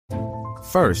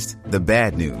First, the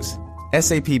bad news.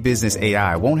 SAP Business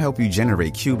AI won't help you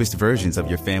generate cubist versions of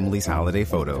your family's holiday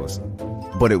photos.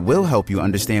 But it will help you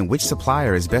understand which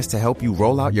supplier is best to help you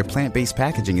roll out your plant-based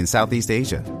packaging in Southeast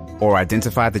Asia, or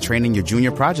identify the training your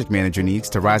junior project manager needs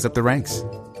to rise up the ranks,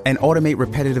 and automate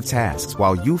repetitive tasks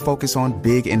while you focus on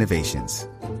big innovations,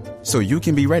 so you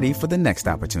can be ready for the next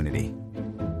opportunity.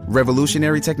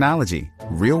 Revolutionary technology,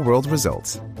 real-world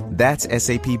results. That's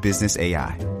SAP Business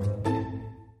AI.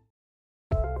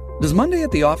 Does Monday at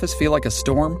the office feel like a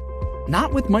storm?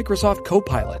 Not with Microsoft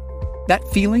Copilot. That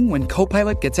feeling when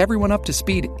Copilot gets everyone up to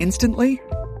speed instantly?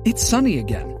 It's sunny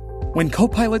again. When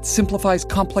Copilot simplifies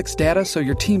complex data so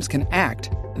your teams can act,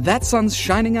 that sun's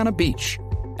shining on a beach.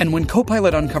 And when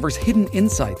Copilot uncovers hidden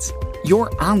insights,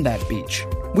 you're on that beach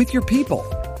with your people,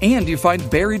 and you find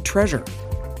buried treasure.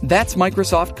 That's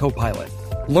Microsoft Copilot.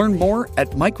 Learn more at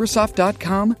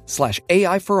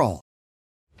Microsoft.com/AI for all.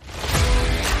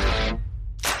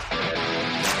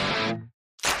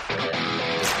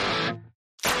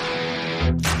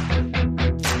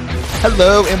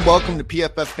 Hello and welcome to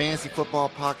PFF Fantasy Football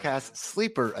Podcast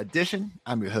Sleeper Edition.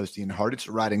 I'm your host, Ian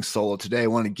Hartitz, riding solo today. I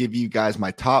want to give you guys my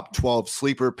top 12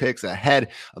 sleeper picks ahead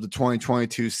of the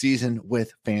 2022 season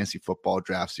with fantasy football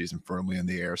draft season firmly in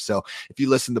the air. So if you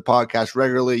listen to the podcast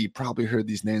regularly, you probably heard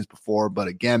these names before. But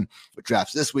again, with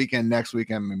drafts this weekend, next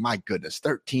weekend, I mean, my goodness,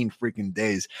 13 freaking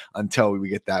days until we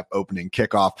get that opening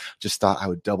kickoff. Just thought I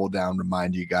would double down,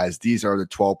 remind you guys, these are the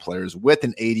 12 players with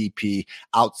an ADP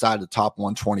outside the top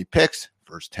 120 picks.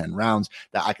 First 10 rounds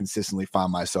that I consistently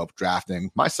find myself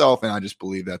drafting myself, and I just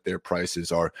believe that their prices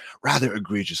are rather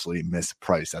egregiously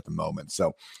mispriced at the moment.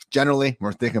 So generally, when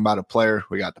we're thinking about a player,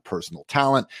 we got the personal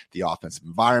talent, the offensive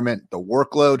environment, the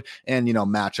workload, and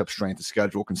matchup strength of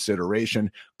schedule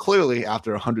consideration. Clearly,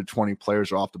 after 120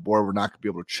 players are off the board, we're not going to be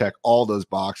able to check all those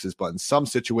boxes, but in some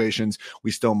situations,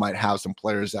 we still might have some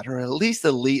players that are at least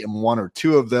elite in one or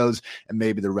two of those, and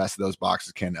maybe the rest of those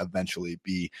boxes can eventually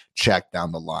be checked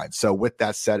down the line. So with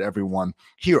that said, everyone,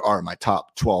 here are my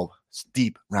top 12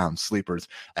 deep round sleepers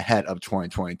ahead of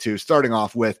 2022. Starting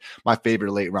off with my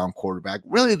favorite late round quarterback,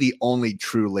 really the only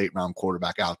true late round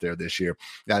quarterback out there this year.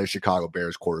 That is Chicago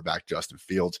Bears quarterback Justin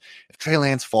Fields. If Trey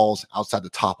Lance falls outside the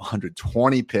top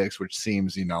 120 picks, which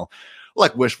seems,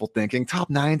 like wishful thinking, top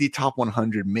 90, top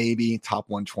 100, maybe top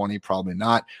 120, probably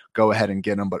not. Go ahead and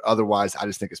get him. But otherwise, I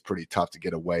just think it's pretty tough to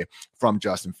get away from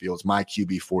Justin Fields, my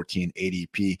QB 14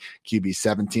 ADP, QB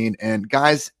 17. And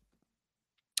guys,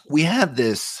 we have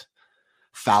this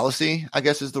fallacy, I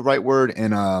guess is the right word,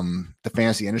 in the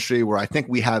fantasy industry, where I think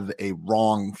we have a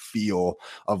wrong feel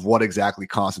of what exactly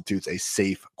constitutes a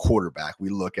safe quarterback. We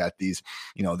look at these,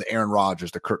 the Aaron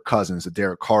Rodgers, the Kirk Cousins, the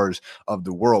Derek Carrs of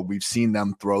the world. We've seen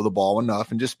them throw the ball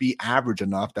enough and just be average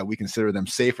enough that we consider them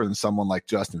safer than someone like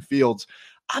Justin Fields.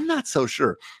 I'm not so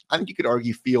sure. I think you could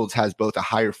argue Fields has both a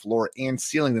higher floor and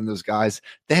ceiling than those guys,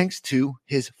 thanks to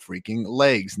his freaking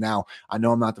legs. Now, I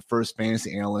know I'm not the first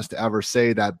fantasy analyst to ever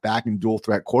say that backing dual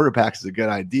threat quarterbacks is a good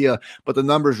idea, but the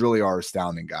numbers really are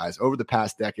astounding, guys. Over the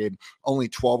past decade, only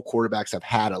 12 quarterbacks have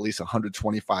had at least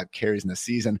 125 carries in a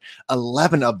season.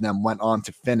 11 of them went on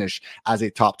to finish as a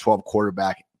top 12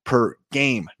 quarterback per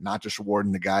game, not just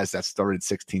rewarding the guys that started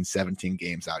 16, 17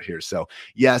 games out here. So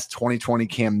yes, 2020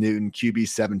 Cam Newton, QB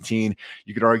 17.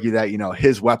 You could argue that,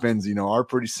 his weapons, are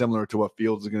pretty similar to what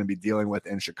Fields is going to be dealing with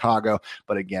in Chicago.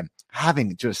 But again,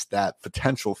 having just that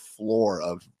potential floor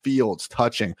of Fields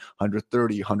touching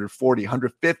 130, 140,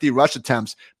 150 rush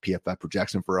attempts, PFF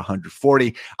projection for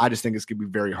 140. I just think it's going to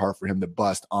be very hard for him to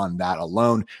bust on that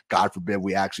alone. God forbid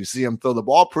we actually see him throw the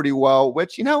ball pretty well,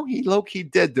 which, he low-key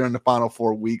did during the final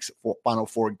 4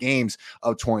 games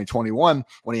of 2021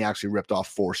 when he actually ripped off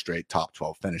 4 straight top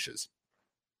 12 finishes.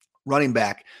 Running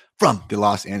back from the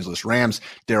Los Angeles Rams,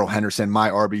 Darrell Henderson,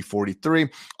 my RB43.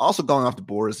 Also going off the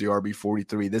board is the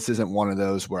RB43. This isn't one of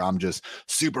those where I'm just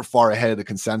super far ahead of the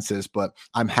consensus, but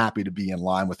I'm happy to be in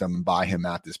line with them and buy him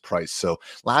at this price. So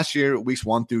last year, weeks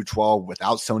 1 through 12,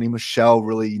 without Sony Michel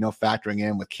really, factoring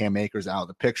in with Cam Akers out of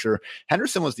the picture,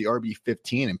 Henderson was the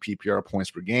RB15 in PPR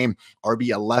points per game,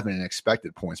 RB11 in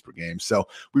expected points per game. So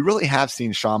we really have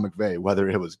seen Sean McVay, whether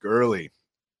it was Gurley,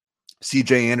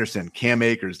 CJ Anderson, Cam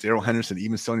Akers, Darrell Henderson,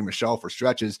 even Sony Michel for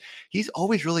stretches, he's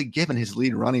always really given his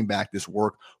lead running back this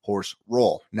workhorse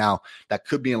role. Now, that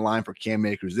could be in line for Cam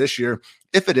Akers this year.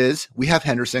 If it is, we have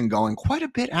Henderson going quite a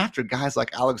bit after guys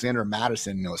like Alexander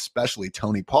Mattison, especially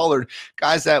Tony Pollard,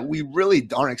 guys that we really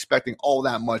aren't expecting all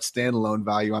that much standalone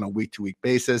value on a week-to-week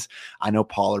basis. I know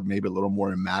Pollard maybe a little more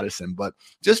than Mattison, but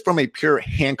just from a pure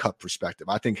handcuff perspective,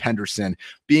 I think Henderson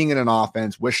being in an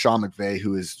offense with Sean McVay,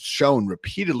 who has shown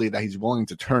repeatedly that he's willing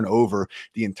to turn over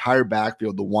the entire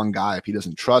backfield to one guy if he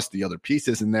doesn't trust the other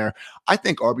pieces in there, I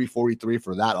think RB43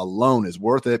 for that alone is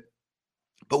worth it.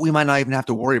 But we might not even have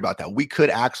to worry about that. We could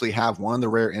actually have one of the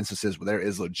rare instances where there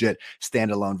is legit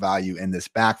standalone value in this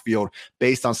backfield.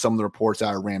 Based on some of the reports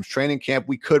out of Rams training camp,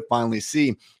 we could finally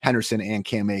see Henderson and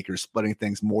Cam Akers splitting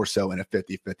things more so in a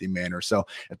 50-50 manner. So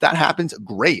if that happens,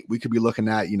 great. We could be looking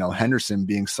at, Henderson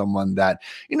being someone that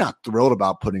you're not thrilled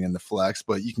about putting in the flex,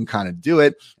 but you can kind of do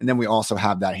it. And then we also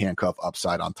have that handcuff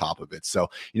upside on top of it. So,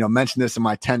 mention this in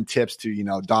my 10 tips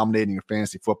to, dominating your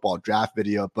fantasy football draft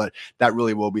video, but that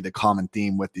really will be the common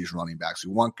theme with these running backs.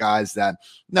 We want guys that,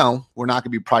 no, we're not going to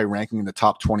be probably ranking in the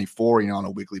top 24, on a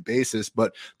weekly basis,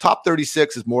 but top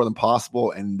 36 is more than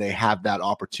possible. And they have that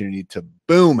opportunity to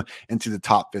boom into the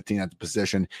top 15 at the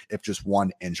position if just one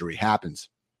injury happens.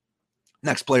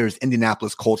 Next player is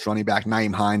Indianapolis Colts running back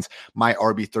Nyheim Hines, my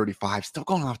RB35, still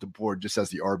going off the board just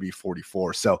as the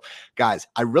RB44. So, guys,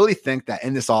 I really think that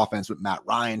in this offense with Matt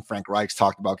Ryan, Frank Reich's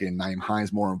talked about getting Nyheim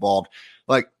Hines more involved.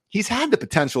 He's had the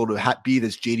potential to be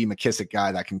this J.D. McKissic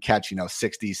guy that can catch,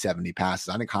 60, 70 passes.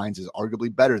 I think Hines is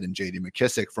arguably better than J.D.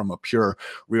 McKissic from a pure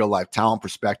real-life talent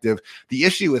perspective. The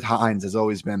issue with Hines has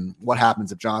always been what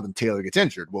happens if Jonathan Taylor gets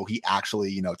injured. Will he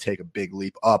actually, take a big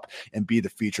leap up and be the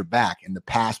feature back? In the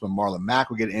past, when Marlon Mack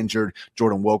would get injured,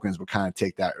 Jordan Wilkins would kind of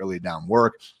take that early down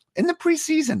work. In the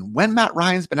preseason, when Matt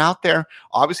Ryan's been out there,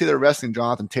 obviously they're resting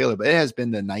Jonathan Taylor, but it has been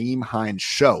the Nyheim Hines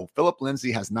show. Phillip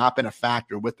Lindsay has not been a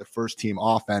factor with the first team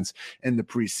offense in the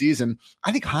preseason.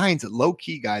 I think Hines, low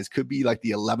key guys, could be like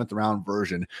the 11th round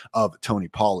version of Tony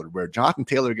Pollard, where Jonathan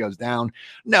Taylor goes down.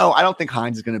 No, I don't think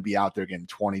Hines is going to be out there getting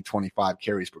 20, 25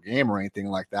 carries per game or anything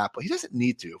like that, but he doesn't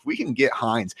need to. If we can get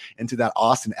Hines into that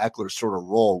Austin Eckler sort of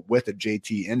role with a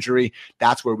JT injury,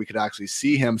 that's where we could actually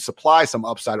see him supply some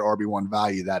upside RB1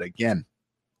 value that, again,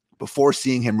 before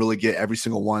seeing him really get every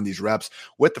single one of these reps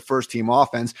with the first team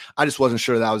offense, I just wasn't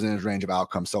sure that was in his range of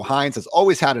outcomes. So Hines has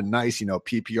always had a nice,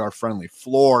 PPR friendly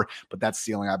floor, but that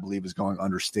ceiling, I believe, is going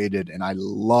understated. And I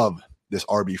love this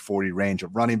RB40 range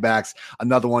of running backs.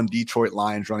 Another one, Detroit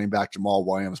Lions running back Jamal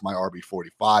Williams, my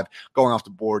RB45, going off the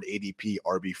board, ADP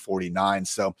RB49.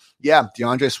 So yeah,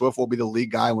 DeAndre Swift will be the lead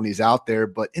guy when he's out there,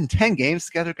 but in 10 games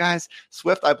together, guys,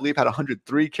 Swift, I believe, had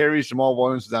 103 carries. Jamal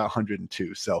Williams was at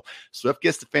 102. So Swift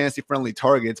gets the fantasy friendly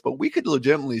targets, but we could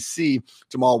legitimately see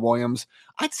Jamal Williams,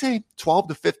 I'd say 12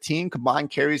 to 15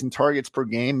 combined carries and targets per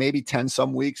game, maybe 10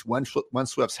 some weeks when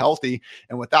Swift's healthy.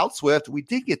 And without Swift, we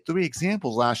did get 3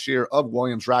 examples last year of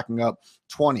Williams racking up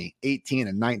 20, 18,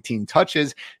 and 19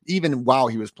 touches, even while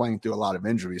he was playing through a lot of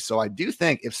injuries. So I do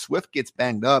think if Swift gets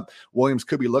banged up, Williams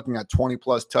could be looking at 20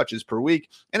 plus touches per week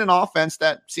in an offense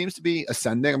that seems to be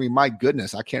ascending. I mean, my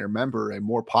goodness, I can't remember a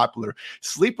more popular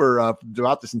sleeper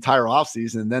throughout this entire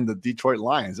offseason than the Detroit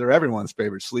Lions. They're everyone's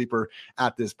favorite sleeper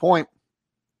at this point.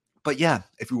 But yeah,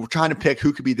 if we were trying to pick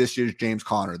who could be this year's James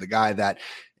Conner, the guy that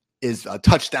is a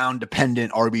touchdown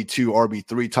dependent RB2,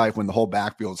 RB3 type when the whole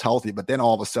backfield is healthy, but then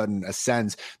all of a sudden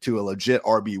ascends to a legit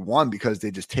RB1 because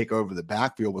they just take over the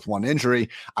backfield with one injury,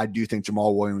 I do think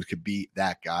Jamal Williams could be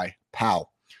that guy. Pow.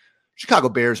 Chicago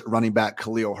Bears running back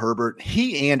Khalil Herbert,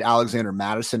 he and Alexander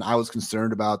Mattison, I was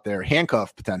concerned about their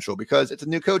handcuff potential because it's a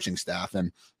new coaching staff.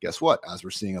 And guess what? As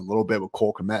we're seeing a little bit with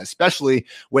Cole Kmet, especially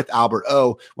with Albert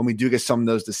O, when we do get some of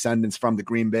those descendants from the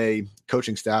Green Bay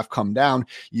coaching staff come down,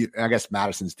 I guess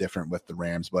Madison's different with the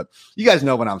Rams, but you guys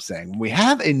know what I'm saying. When we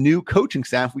have a new coaching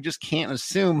staff, we just can't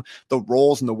assume the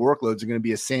roles and the workloads are going to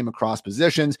be the same across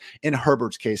positions. In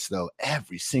Herbert's case, though,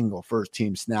 every single first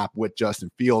team snap with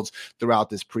Justin Fields throughout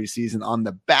this preseason, on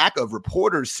the back of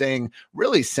reporters saying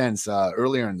really since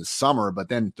earlier in the summer, but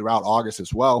then throughout August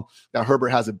as well, that Herbert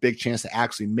has a big chance to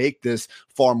actually make this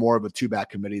far more of a two-back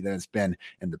committee than it's been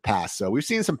in the past. So we've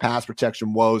seen some pass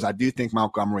protection woes. I do think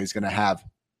Montgomery is going to have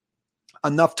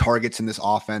enough targets in this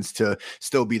offense to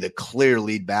still be the clear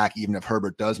lead back, even if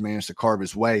Herbert does manage to carve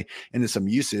his way into some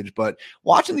usage. But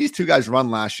watching these two guys run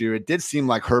last year, it did seem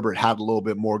like Herbert had a little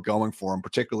bit more going for him,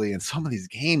 particularly in some of these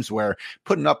games where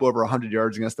putting up over 100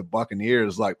 yards against the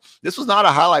Buccaneers, like this was not a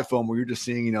highlight film where you're just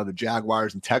seeing, the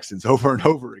Jaguars and Texans over and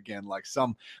over again, like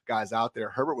some guys out there.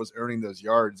 Herbert was earning those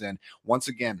yards. And once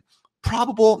again,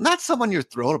 probable, not someone you're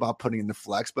thrilled about putting in the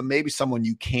flex, but maybe someone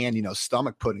you can,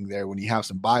 stomach putting there when you have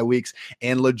some bye weeks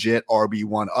and legit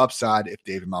RB1 upside if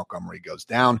David Montgomery goes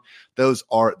down. Those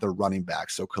are the running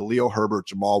backs. So Khalil Herbert,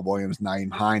 Jamal Williams,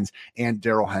 Nyheim Hines, and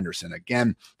Darrell Henderson.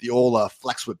 Again, the old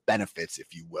flex with benefits,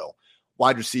 if you will.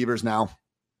 Wide receivers now.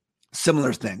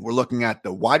 Similar thing. We're looking at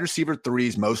the wide receiver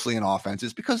 3s mostly in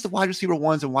offenses because the wide receiver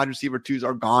 1s and wide receiver 2s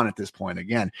are gone at this point.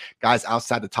 Again, guys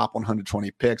outside the top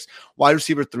 120 picks, wide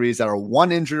receiver 3s that are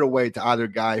one injury away to either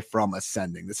guy from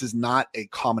ascending. This is not a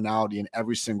commonality in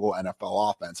every single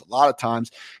NFL offense. A lot of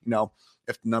times,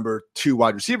 if the number 2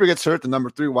 wide receiver gets hurt, the number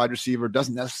 3 wide receiver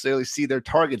doesn't necessarily see their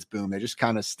targets boom. They just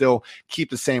kind of still keep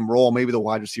the same role. Maybe the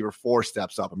wide receiver 4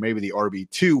 steps up, or maybe the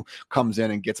RB2 comes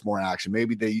in and gets more action.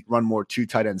 Maybe they run more 2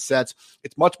 tight end sets.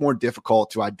 It's much more difficult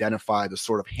to identify the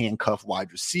sort of handcuff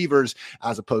wide receivers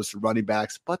as opposed to running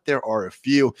backs, but there are a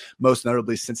few, most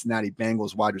notably Cincinnati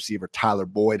Bengals wide receiver Tyler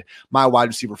Boyd, my wide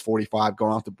receiver 45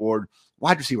 going off the board.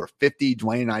 Wide receiver 50,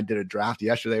 Dwayne and I did a draft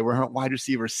yesterday. We're on wide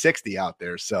receiver 60 out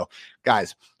there. So,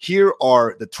 guys, here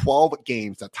are the 12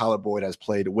 games that Tyler Boyd has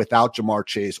played without Jamar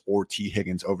Chase or T.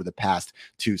 Higgins over the past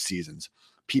 2 seasons.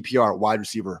 PPR wide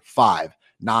receiver 5,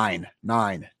 9,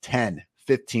 9, 10,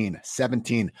 15,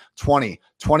 17, 20,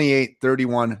 28,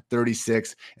 31,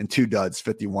 36, and 2 duds,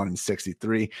 51 and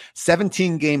 63.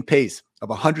 17-game pace of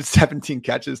 117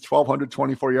 catches,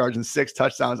 1,224 yards, and 6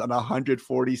 touchdowns on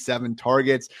 147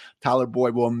 targets. Tyler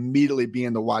Boyd will immediately be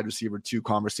in the wide receiver 2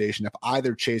 conversation if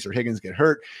either Chase or Higgins get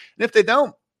hurt. And if they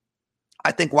don't,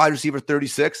 I think wide receiver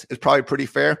 36 is probably pretty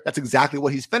fair. That's exactly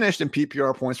what he's finished in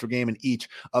PPR points per game in each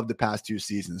of the past 2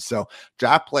 seasons. So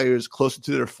draft players closer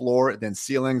to their floor than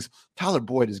ceilings. Tyler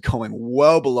Boyd is going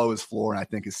well below his floor, and I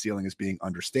think his ceiling is being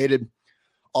understated.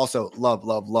 Also,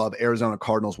 love Arizona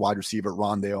Cardinals wide receiver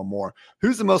Rondale Moore.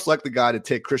 Who's the most likely guy to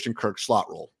take Christian Kirk's slot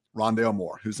role? Rondale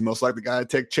Moore. Who's the most likely guy to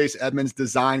take Chase Edmonds'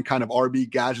 design kind of RB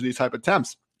gadgety type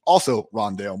attempts? Also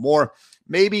Rondale Moore.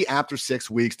 Maybe after 6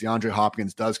 weeks, DeAndre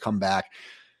Hopkins does come back.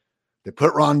 They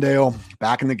put Rondale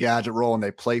back in the gadget role and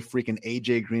they play freaking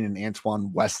AJ Green and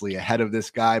Antoine Wesley ahead of this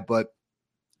guy. But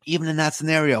even in that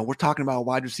scenario, we're talking about a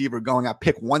wide receiver going at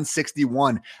pick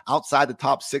 161 outside the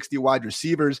top 60 wide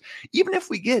receivers. Even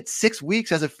if we get 6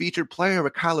 weeks as a featured player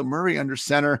with Kyler Murray under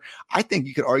center, I think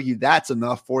you could argue that's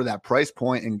enough for that price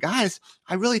point. And guys,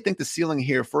 I really think the ceiling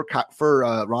here for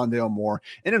Rondale Moore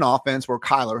in an offense where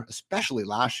Kyler, especially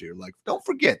last year, don't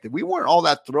forget that we weren't all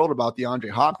that thrilled about DeAndre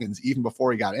Hopkins even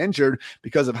before he got injured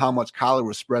because of how much Kyler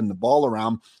was spreading the ball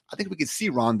around. I think we could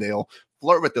see Rondale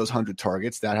flirt with those 100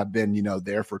 targets that have been,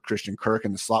 there for Christian Kirk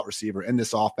and the slot receiver in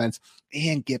this offense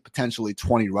and get potentially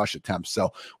 20 rush attempts.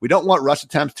 So we don't want rush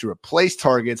attempts to replace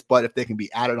targets, but if they can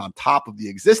be added on top of the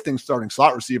existing starting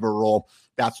slot receiver role,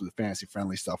 that's what the fantasy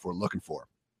friendly stuff we're looking for.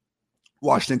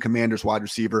 Washington Commanders wide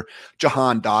receiver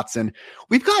Jahan Dotson.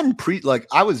 We've gotten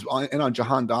I was in on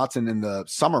Jahan Dotson in the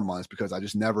summer months because I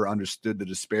just never understood the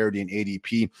disparity in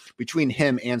ADP between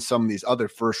him and some of these other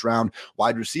first round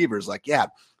wide receivers.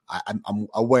 I'm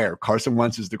aware Carson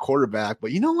Wentz is the quarterback,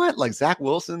 but you know what? Zach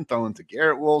Wilson throwing to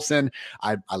Garrett Wilson.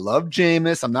 I love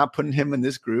Jameis. I'm not putting him in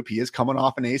this group. He is coming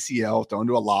off an ACL, throwing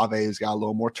to Olave, who's got a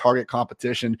little more target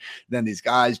competition than these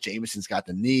guys. Jameson's got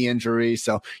the knee injury.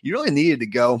 So you really needed to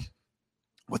go,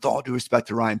 with all due respect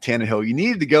to Ryan Tannehill, you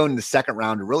needed to go in the second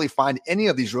round to really find any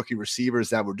of these rookie receivers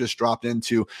that were just dropped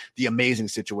into the amazing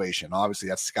situation. Obviously,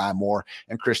 that's Sky Moore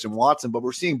and Christian Watson, but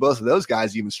we're seeing both of those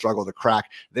guys even struggle to crack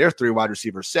their 3 wide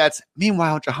receiver sets.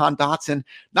 Meanwhile, Jahan Dotson,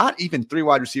 not even 3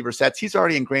 wide receiver sets. He's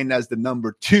already ingrained as the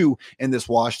number 2 in this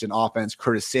Washington offense.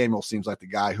 Curtis Samuel seems like the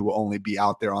guy who will only be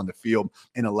out there on the field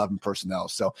in 11 personnel.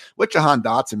 So with Jahan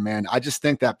Dotson, man, I just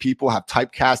think that people have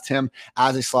typecast him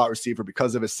as a slot receiver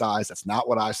because of his size. That's not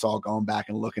what I saw going back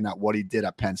and looking at what he did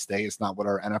at Penn State. It's not what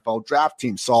our NFL draft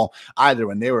team saw either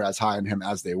when they were as high on him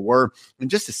as they were. And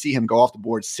just to see him go off the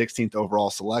board 16th overall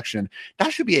selection,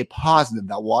 that should be a positive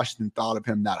that Washington thought of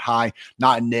him that high,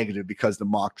 not a negative because the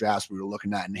mock drafts we were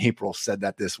looking at in April said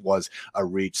that this was a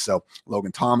reach. So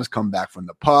Logan Thomas come back from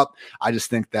the pup. I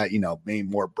just think that, maybe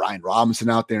more Brian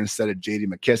Robinson out there instead of JD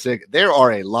McKissick. There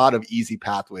are a lot of easy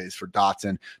pathways for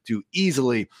Dotson to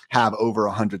easily have over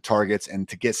 100 targets and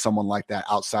to get someone like that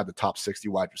outside the top 60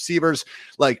 wide receivers.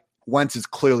 Wentz is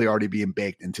clearly already being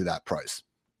baked into that price.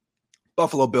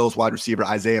 Buffalo Bills wide receiver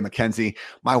Isaiah McKenzie,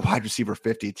 my wide receiver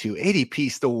 52,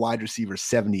 ADP still wide receiver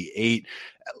 78.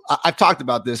 I've talked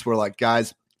about this where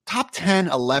guys, top 10,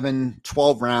 11,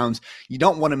 12 rounds, you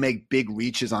don't want to make big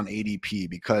reaches on ADP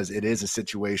because it is a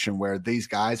situation where these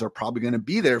guys are probably going to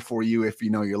be there for you if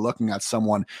you're looking at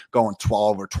someone going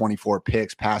 12 or 24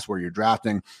 picks past where you're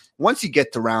drafting. Once you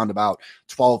get to round about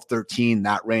 12, 13,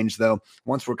 that range though,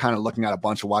 once we're kind of looking at a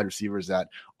bunch of wide receivers that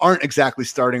aren't exactly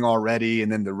starting already,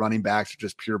 and then the running backs are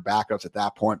just pure backups at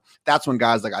that point, that's when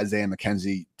guys like Isaiah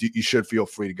McKenzie, you should feel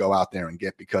free to go out there and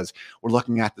get, because we're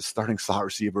looking at the starting slot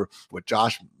receiver with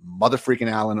Josh motherfreaking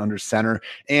Allen under center.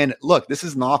 And look, this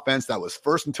is an offense that was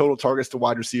first in total targets to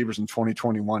wide receivers in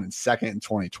 2021 and second in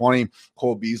 2020.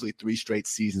 Cole Beasley, 3 straight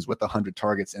seasons with 100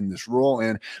 targets in this role.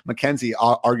 And McKenzie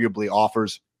arguably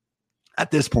offers, at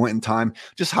this point in time,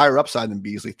 just higher upside than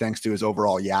Beasley thanks to his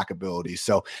overall yak ability.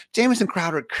 So Jamison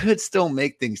Crowder could still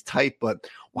make things tight, but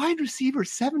wide receiver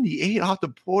 78 off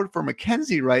the board for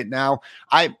McKenzie right now.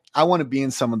 I want to be in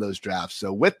some of those drafts.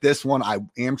 So with this one, I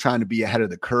am trying to be ahead of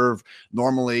the curve.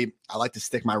 Normally, I like to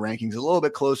stick my rankings a little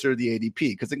bit closer to the ADP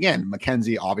because, again,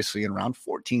 McKenzie obviously in round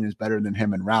 14 is better than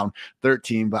him in round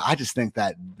 13. But I just think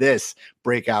that this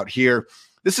breakout here,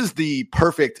 this is the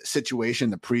perfect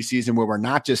situation, the preseason, where we're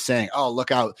not just saying, oh,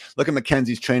 look at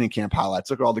McKenzie's training camp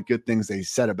highlights. Look at all the good things they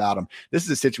said about him. This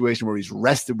is a situation where he's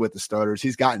rested with the starters.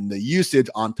 He's gotten the usage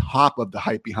on top of the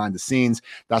hype behind the scenes.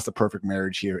 That's the perfect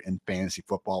marriage here in fantasy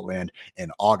football land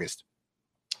in August.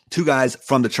 2 guys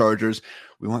from the Chargers.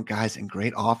 We want guys in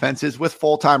great offenses with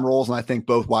full-time roles, and I think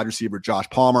both wide receiver Josh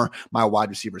Palmer, my wide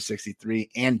receiver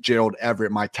 63, and Gerald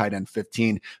Everett, my tight end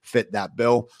 15, fit that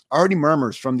bill. Already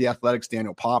murmurs from the Athletics'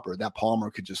 Daniel Popper that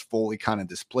Palmer could just fully kind of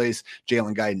displace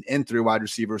Jalen Guyton in 3 wide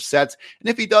receiver sets. And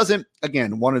if he doesn't,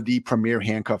 again, one of the premier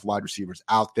handcuff wide receivers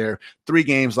out there. 3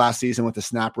 games last season with a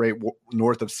snap rate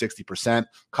north of 60%,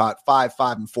 caught 5,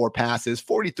 5, and 4 passes,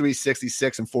 43,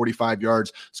 66, and 45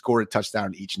 yards, scored a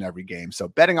touchdown each and every game. So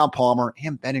betting on Palmer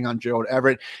and betting on Gerald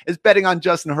Everett is betting on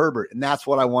Justin Herbert. And that's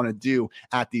what I want to do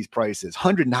at these prices.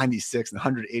 196 and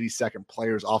 182nd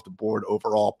players off the board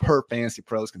overall per Fantasy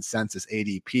Pros consensus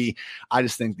ADP. I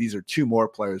just think these are 2 more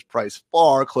players priced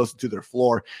far closer to their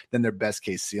floor than their best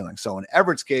case ceiling. So in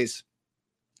Everett's case,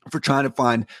 if we're trying to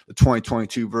find the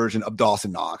 2022 version of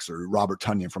Dawson Knox or Robert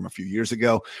Tonyan from a few years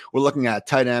ago, we're looking at a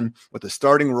tight end with a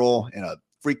starting role in a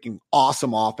freaking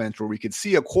awesome offense where we could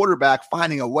see a quarterback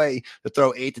finding a way to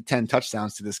throw 8 to 10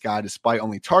 touchdowns to this guy despite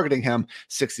only targeting him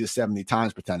 60 to 70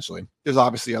 times potentially. There's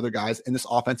obviously other guys in this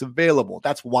offense available.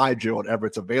 That's why Gerald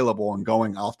Everett's available and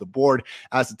going off the board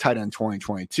as the tight end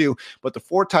 2022. But the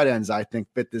 4 tight ends I think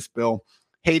fit this bill: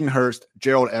 Hayden Hurst,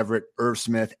 Gerald Everett, Irv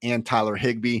Smith, and Tyler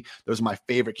Higbee. Those are my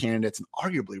favorite candidates, and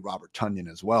arguably Robert Tonyan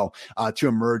as well, to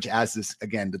emerge as this,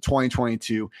 again, the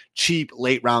 2022 cheap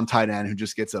late round tight end who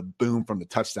just gets a boom from the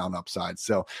touchdown upside.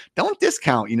 So don't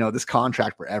discount, this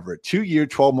contract for Everett. 2-year,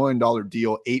 $12 million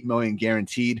deal, $8 million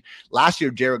guaranteed. Last year,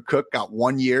 Jared Cook got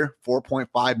 1 year,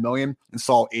 $4.5 million, and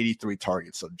saw 83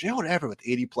 targets. So Gerald Everett with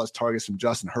 80 plus targets from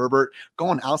Justin Herbert,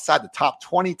 going outside the top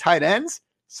 20 tight ends.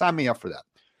 Sign me up for that.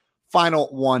 Final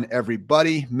one,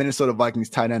 everybody. Minnesota Vikings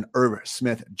tight end Irv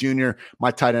Smith Jr.,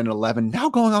 my tight end 11, now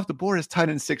going off the board as tight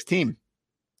end 16.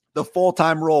 The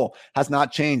full-time role has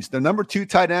not changed. The number 2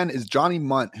 tight end is Johnny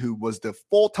Munt, who was the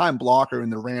full-time blocker in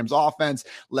the Rams offense,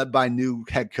 led by new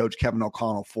head coach Kevin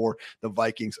O'Connell for the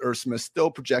Vikings. Irv Smith still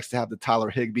projects to have the Tyler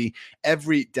Higbee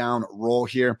every down role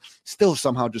here. Still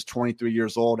somehow just 23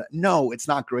 years old. No, it's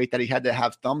not great that he had to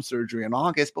have thumb surgery in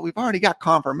August, but we've already got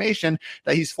confirmation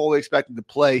that he's fully expected to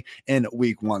play in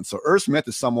week 1. So Irv Smith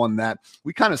is someone that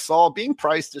we kind of saw being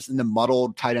priced just in the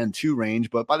muddled tight end 2 range,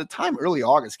 but by the time early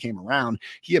August came around,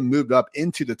 he moved up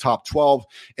into the top 12.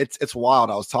 It's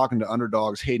wild. I was talking to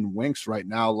Underdog's Hayden Winks right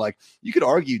now. Like, you could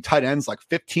argue tight ends like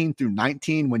 15 through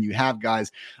 19 when you have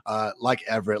guys like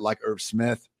Everett, like Irv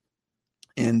Smith,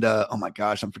 and oh my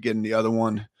gosh, I'm forgetting the other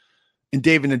one, and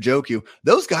David Njoku.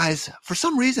 Those guys, for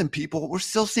some reason, we're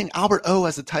still seeing Albert O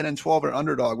as a tight end 12 or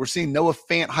Underdog. We're seeing Noah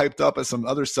Fant hyped up as some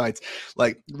other sites.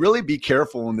 Like, really be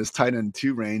careful in this tight end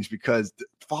 2 range, because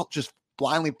just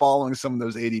blindly following some of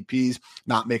those ADPs,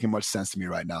 not making much sense to me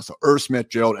right now. So Irv Smith,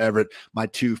 Gerald Everett, my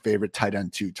 2 favorite tight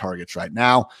end 2 targets right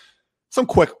now. Some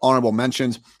quick honorable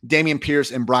mentions: Dameon Pierce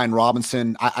and Brian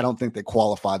Robinson. I don't think they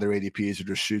qualify. Their ADPs are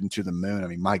just shooting to the moon. I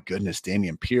mean, my goodness,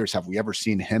 Dameon Pierce, have we ever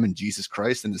seen him and Jesus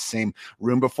Christ in the same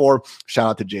room before? Shout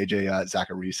out to JJ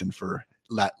Zachariason for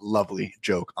that lovely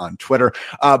joke on Twitter.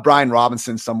 Brian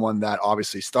Robinson, someone that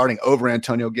obviously starting over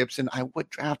Antonio Gibson. I would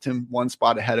draft him 1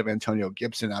 spot ahead of Antonio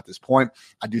Gibson at this point.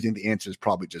 I do think the answer is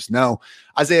probably just no.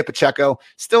 Isaiah Pacheco,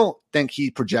 still think he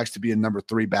projects to be a number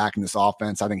 3 back in this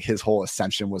offense. I think his whole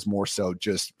ascension was more so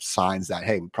just signs that,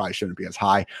 hey, we probably shouldn't be as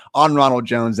high on Ronald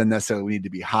Jones and necessarily we need to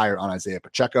be higher on Isaiah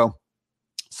Pacheco.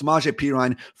 Samaje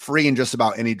Perine, free in just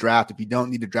about any draft. If you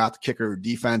don't need to draft a kicker or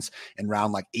defense in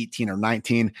round like 18 or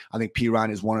 19, I think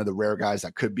Perine is one of the rare guys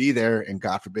that could be there. And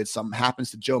God forbid something happens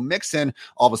to Joe Mixon,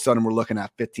 all of a sudden we're looking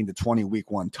at 15 to 20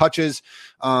 week 1 touches.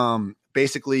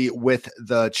 Basically, with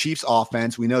the Chiefs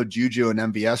offense, we know Juju and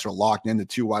MVS are locked into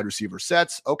 2 wide receiver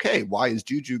sets. Okay, why is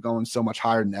Juju going so much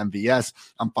higher than MVS?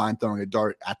 I'm fine throwing a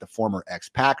dart at the former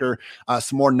ex-Packer.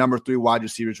 Some more number 3 wide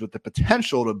receivers with the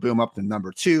potential to boom up to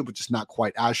number 2, but just not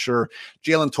quite as sure.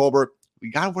 Jalen Tolbert. We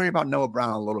got to worry about Noah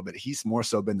Brown a little bit. He's more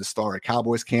so been the star at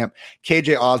Cowboys camp.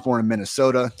 KJ Osborne in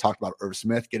Minnesota. Talked about Irv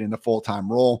Smith getting the full-time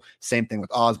role. Same thing with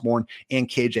Osborne and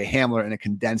KJ Hamler in a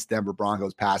condensed Denver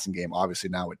Broncos passing game. Obviously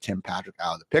now with Tim Patrick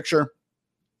out of the picture.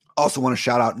 Also want to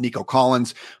shout out Nico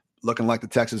Collins, looking like the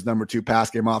Texas number 2 pass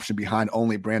game option behind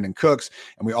only Brandon Cooks.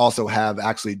 And we also have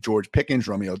actually George Pickens,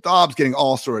 Romeo Doubs getting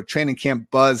all sort of training camp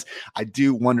buzz. I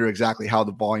do wonder exactly how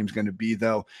the volume is going to be,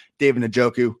 though. David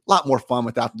Njoku, a lot more fun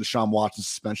without the Deshaun Watson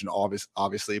suspension,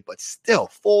 obviously, but still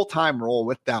full-time role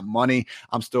with that money.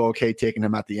 I'm still okay taking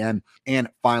him at the end. And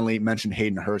finally, mentioned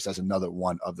Hayden Hurst as another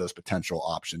one of those potential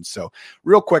options. So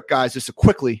real quick, guys, just to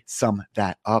quickly sum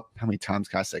that up. How many times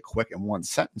can I say quick in one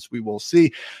sentence? We will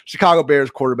see. Chicago Bears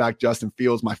quarterback Justin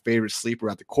Fields, my favorite sleeper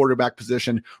at the quarterback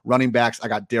position. Running backs, I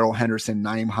got Darrell Henderson,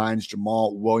 Nyheim Hines,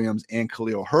 Jamal Williams, and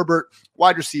Khalil Herbert.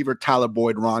 Wide receiver, Tyler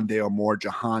Boyd, Rondale Moore,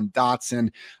 Jahan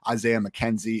Dotson, Isaiah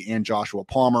McKenzie, and Joshua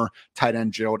Palmer. Tight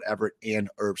end, Gerald Everett, and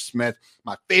Irv Smith.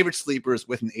 My favorite sleepers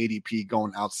with an ADP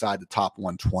going outside the top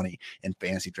 120 in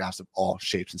fantasy drafts of all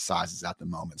shapes and sizes at the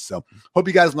moment. So hope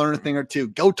you guys learned a thing or two.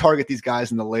 Go target these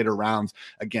guys in the later rounds.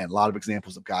 Again, a lot of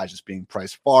examples of guys just being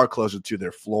priced far closer to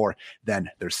their floor than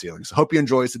their ceiling. So hope you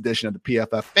enjoy this edition of the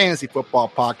PFF Fantasy Football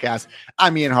Podcast.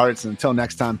 I'm Ian Hartitz, and until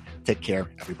next time, take care,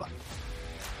 everybody.